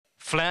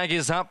Flag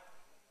is up.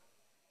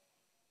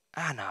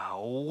 And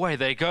away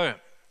they go.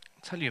 I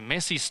tell you,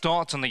 messy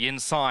start on the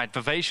inside.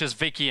 Vivacious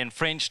Vicky and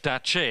French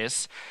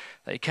Duchess,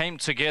 they came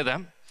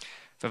together.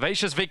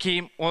 Vivacious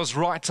Vicky was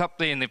right up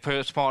there in the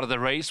first part of the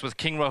race with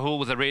King Rahul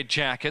with the red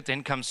jacket.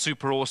 Then comes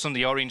Super Awesome,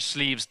 the orange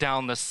sleeves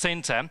down the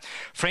centre.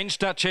 French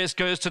Duchess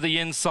goes to the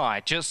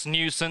inside, just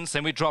Nuisance.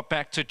 Then we drop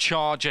back to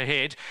Charge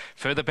ahead.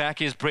 Further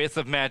back is Breath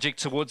of Magic.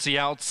 Towards the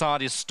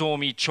outside is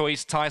Stormy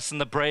Choice, Tyson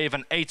the Brave,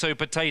 and Ato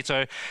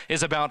Potato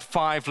is about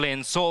 5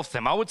 lengths off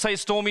them. I would say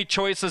Stormy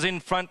Choice is in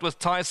front with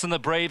Tyson the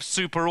Brave,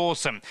 Super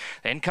Awesome.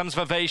 Then comes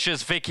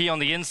Vivacious Vicky. On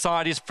the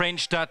inside is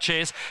French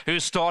Duchess,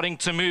 who's starting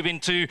to move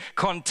into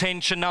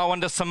contention now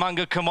under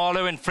Samanga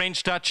Kamalo, and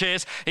French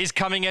Duchess is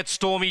coming at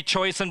Stormy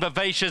Choice and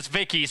Vivacious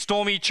Vicky.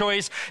 Stormy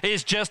Choice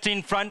is just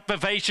in front,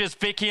 Vivacious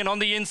Vicky, and on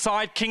the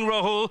inside King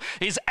Rahul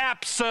is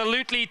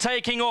absolutely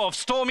taking off.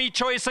 Stormy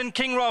Choice and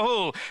King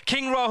Rahul.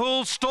 King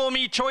Rahul,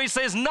 Stormy Choice,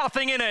 there's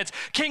nothing in it.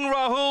 King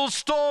Rahul,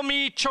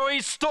 Stormy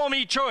Choice,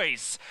 Stormy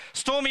Choice.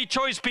 Stormy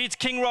Choice beats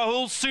King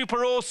Rahul,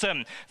 Super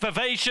Awesome.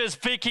 Vivacious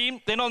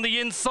Vicky, then on the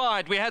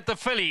inside we had the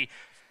filly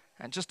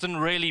and just didn't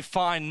really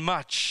find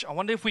much. I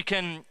wonder if we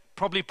can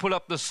probably pull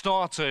up the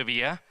start over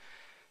here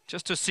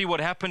just to see what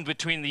happened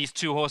between these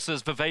two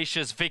horses,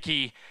 Vivacious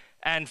Vicky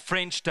and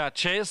French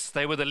Duchess.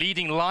 They were the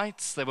leading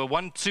lights. They were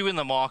 1-2 in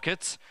the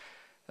market.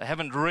 They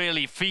haven't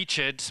really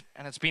featured,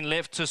 and it's been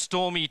left to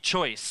Stormy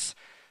Choice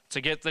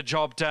to get the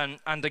job done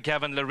under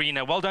Gavin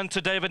Larena. Well done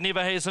to David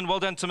Neverhazen. Well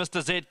done to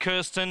Mr. Z.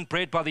 Kirsten.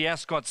 Bred by the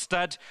Ascot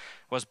Stud.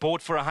 Was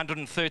bought for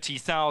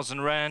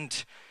 130,000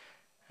 Rand.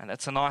 And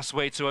that's a nice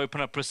way to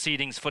open up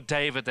proceedings for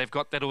David. They've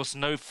got that horse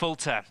No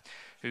Filter,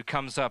 who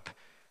comes up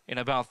in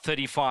about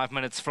 35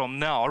 minutes from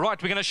now. All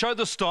right, we're going to show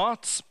the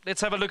starts.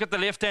 Let's have a look at the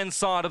left-hand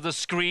side of the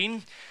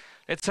screen.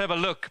 Let's have a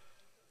look.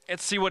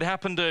 Let's see what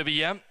happened over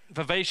here.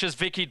 Vivacious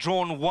Vicky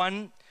drawn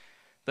 1.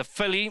 The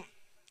filly,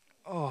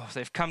 oh,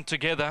 they've come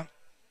together.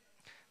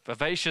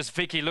 Vivacious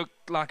Vicky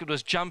looked like it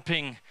was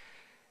jumping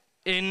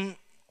in.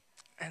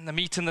 And the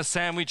meat and the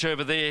sandwich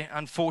over there,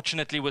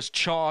 unfortunately, was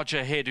Charge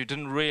ahead, who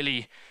didn't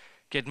really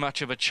get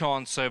much of a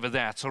chance over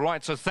that. All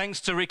right, so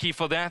thanks to Ricky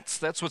for that.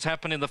 That's what's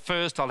happened in the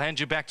first. I'll hand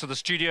you back to the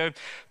studio.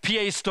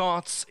 PA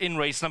starts in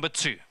race number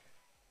 2.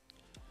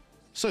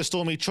 So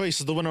Stormy Choice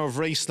is the winner of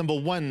race number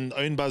 1,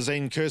 owned by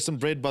Zane Kirsten,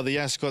 bred by the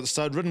Ascot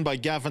Stud, ridden by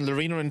Gavin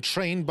Larena and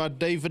trained by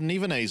David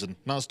Nevenhazen.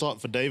 Now start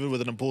for David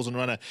with an important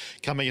runner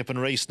coming up in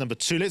race number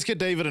 2. Let's get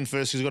David in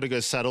first. He's got to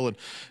go saddle, and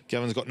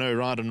Gavin's got no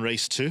ride in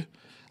race 2.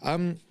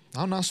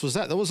 How nice was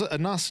that? That was a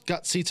nice,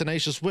 gutsy,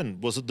 tenacious win.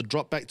 Was it the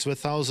drop back to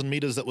 1,000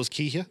 metres that was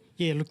key here?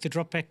 Yeah, look, the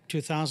drop back to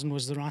 1,000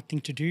 was the right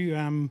thing to do.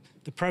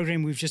 The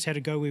program, we've just had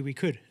to go where we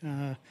could.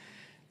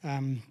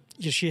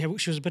 She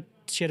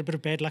had a bit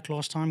of bad luck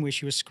last time where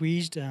she was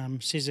squeezed.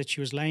 Says that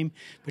she was lame,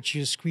 but she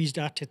was squeezed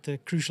out at the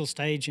crucial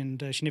stage,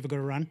 and she never got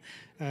a run.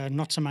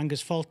 Not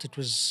Samanga's fault. It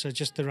was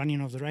just the running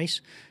of the race.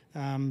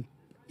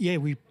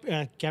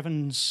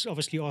 Gavin's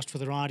obviously asked for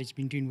the ride. He's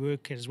been doing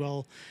work as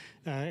well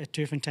at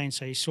Turffontein,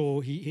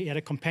 so he had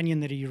a companion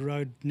that he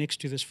rode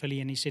next to this filly,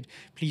 and he said,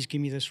 please give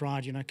me this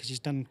ride, because he's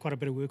done quite a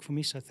bit of work for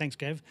me, so thanks,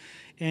 Gav.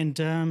 And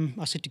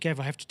I said to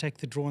Gav, I have to take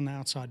the draw on the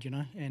outside,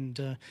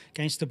 and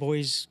against the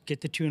boys,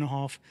 get the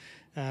 2.5.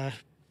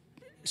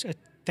 So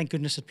thank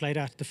goodness it played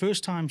out. The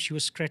first time she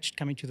was scratched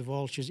coming to the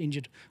VAAL, she was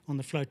injured on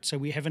the float, so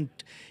we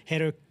haven't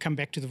had her come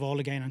back to the VAAL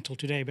again until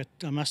today, but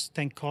I must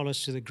thank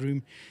Carlos to the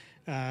groom.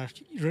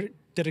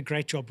 Did a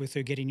great job with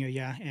her getting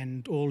her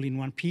and all in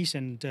one piece,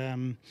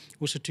 and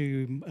also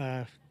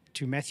to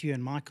Matthew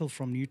and Michael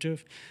from New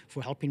Turf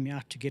for helping me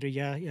out to get her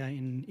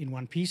in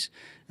one piece,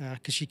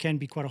 because she can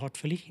be quite a hot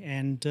filly.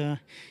 And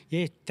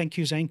thank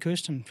you, Zane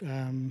Kirsten.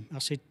 I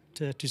said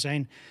to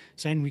Zane,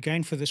 we're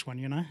going for this one,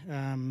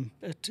 and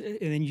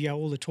then you hear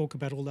all the talk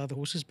about all the other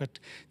horses, but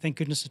thank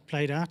goodness it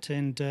played out,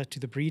 and to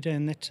the breeder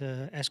and that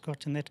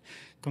Ascot and that,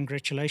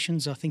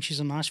 congratulations. I think she's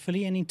a nice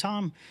filly, and in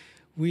time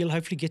we'll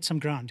hopefully get some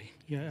ground,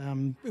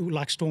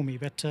 like Stormy,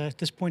 but at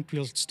this point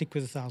we'll stick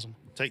with 1,000.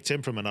 Take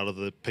temperament out of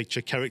the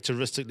picture.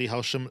 Characteristically,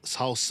 how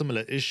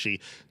similar is she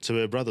to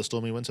her brother,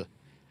 Stormy Winter?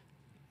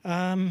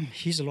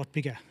 He's a lot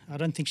bigger. I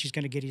don't think she's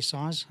going to get his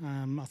size.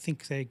 I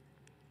think they're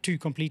two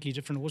completely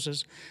different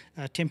horses,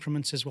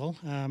 temperaments as well.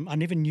 I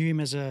never knew him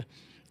as a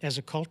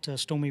colt,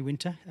 Stormy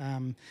Winter.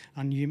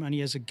 I knew him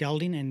only as a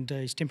gelding, and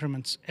his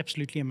temperament's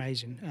absolutely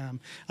amazing.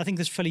 I think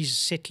this filly's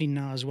settling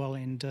now as well,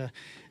 and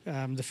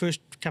the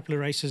first couple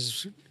of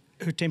races,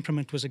 her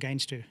temperament was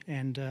against her,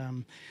 and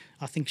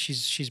I think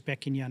she's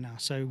back in here now,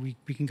 so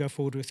we can go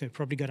forward with her,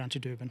 probably go down to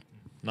Durban.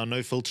 Now,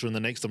 No Filter in the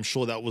next. I'm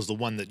sure that was the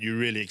one that you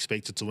really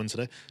expected to win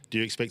today. Do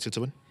you expect her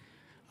to win?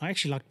 I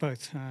actually liked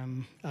both.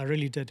 I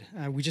really did.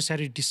 We just had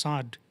to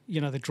decide.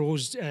 The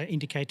draws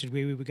indicated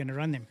where we were going to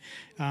run them.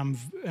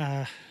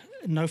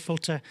 No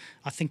Filter,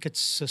 I think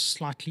it's a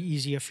slightly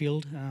easier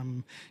field.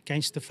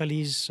 Against the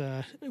fillies,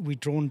 we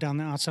drawn down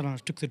the outside, and I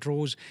took the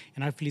draws,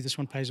 and hopefully this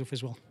one pays off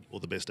as well. All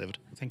the best, David.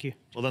 Thank you.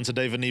 Well done to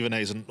David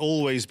Nevenhazen.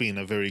 Always been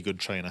a very good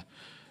trainer.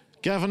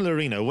 Gavin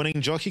Larena, winning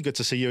jockey. Good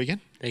to see you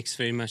again. Thanks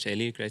very much,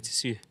 Elliot. Great to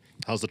see you.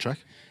 How's the track?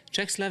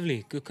 Track's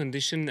lovely, good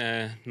condition,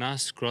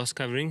 nice grass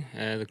covering.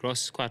 The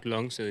grass is quite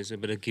long, so there's a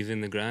bit of give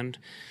in the ground.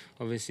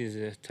 Obviously,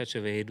 there's a touch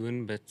of a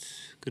headwind, but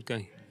good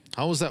going.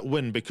 How was that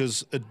win?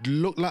 Because it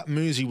looked like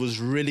Muzi was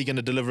really going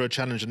to deliver a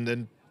challenge, and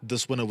then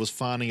this winner was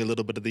finding a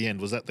little bit at the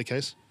end. Was that the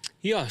case?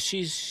 Yeah,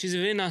 she's a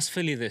very nice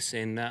filly, this,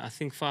 and I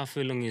think 5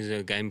 furlong is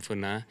a game for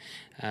now.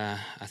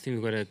 I think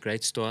we got a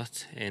great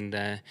start,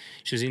 and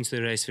she was into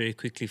the race very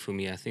quickly for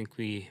me. I think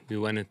we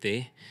won it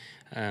there.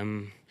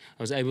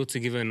 I was able to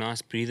give her a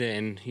nice breather,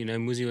 and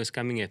Muzi was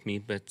coming at me,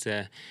 but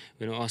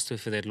when I asked her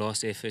for that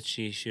last effort,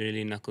 she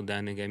really knuckled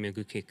down and gave me a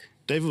good kick.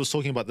 David was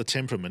talking about the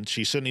temperament.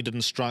 She certainly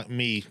didn't strike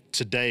me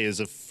today as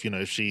if,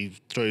 she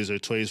throws her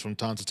toys from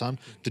time to time.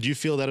 Did you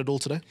feel that at all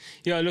today?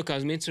 Yeah, look, I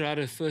was meant to ride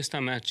her first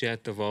time out here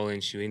at the VAAL,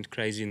 and she went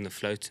crazy in the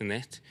floats and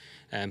that.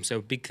 So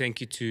a big thank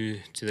you to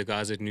the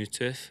guys at New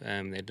Turf.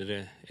 They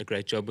did a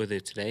great job with her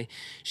today.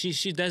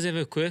 She does have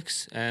her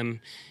quirks.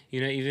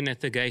 Even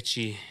at the gate,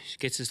 she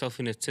gets herself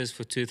in a tiz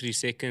for 2 or 3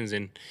 seconds,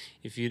 and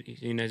if you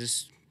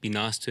just be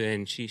nice to her,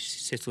 and she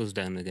settles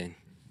down again.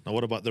 Now,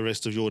 what about the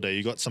rest of your day?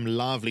 You got some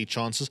lively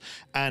chances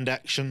and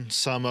action,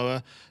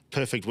 Samoa,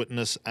 Perfect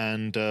Witness,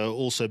 and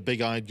also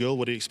Big Eyed Girl.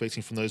 What are you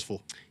expecting from those 4?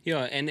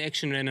 Yeah, and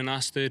action ran a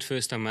nice third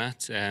first time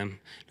out.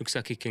 Looks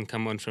like he can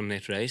come on from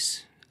that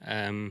race.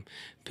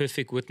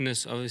 Perfect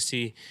Witness,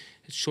 obviously,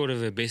 it's short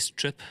of her best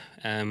trip.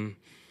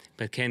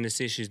 But Candace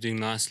says she's doing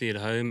nicely at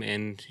home,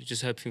 and you're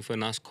just hoping for a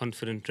nice,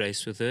 confident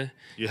race with her.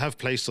 You have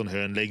placed on her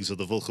in legs of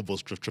the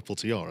Wilgebos Triple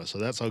Tiara, so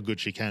that's how good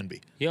she can be.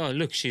 Yeah,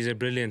 look, she's a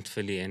brilliant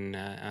filly, and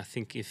I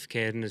think if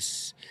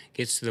Candace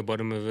gets to the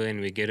bottom of her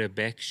and we get her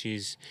back, she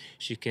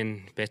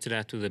can bat it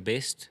out with the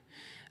best.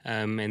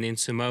 And then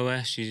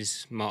Samoa,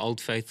 she's my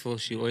old faithful.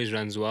 She always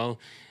runs well.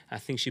 I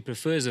think she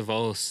prefers a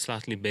VAAL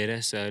slightly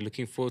better, so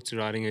looking forward to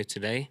riding her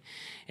today.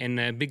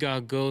 And Big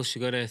Eyed Girl, she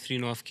got a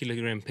 3.5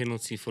 kilogram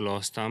penalty for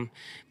last time,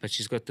 but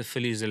she's got the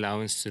fillies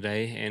allowance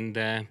today, and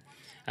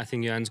I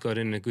think Johan's got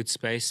her in a good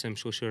space. I'm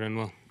sure she'll run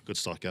well. Good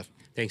start, Gav.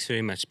 Thanks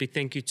very much. Big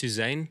thank you to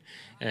Zane.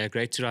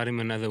 Great to ride him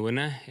another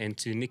winner, and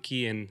to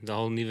Nikki and the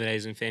whole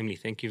Nieuwenhuizen family.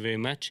 Thank you very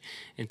much.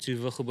 And to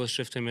Wilgebos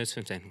Schrift and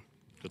Mertsfontein.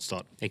 Good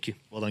start. Thank you.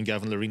 Well done,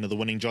 Gavin Lorena, the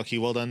winning jockey.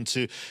 Well done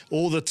to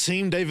all the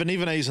team. David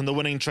Nieuwenhuizen, the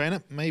winning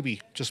trainer. Maybe,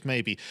 just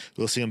maybe,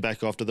 we'll see him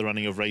back after the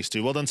running of race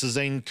 2. Well done to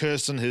Zane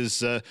Kirsten,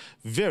 his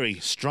very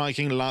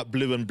striking light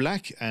blue and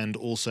black, and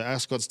also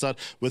Ascot stud.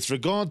 With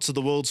regard to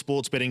the World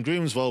Sports Betting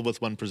Grooms, well,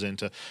 with one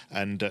presenter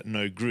and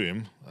no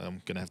groom,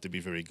 I'm going to have to be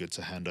very good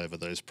to hand over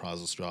those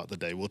prizes throughout the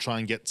day. We'll try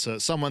and get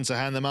someone to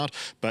hand them out,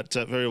 but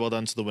very well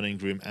done to the winning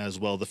groom as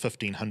well. The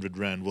 1,500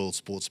 Rand World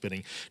Sports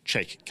Betting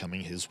check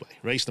coming his way.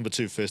 Race number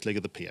 2, first leg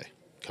of the PA,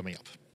 coming up.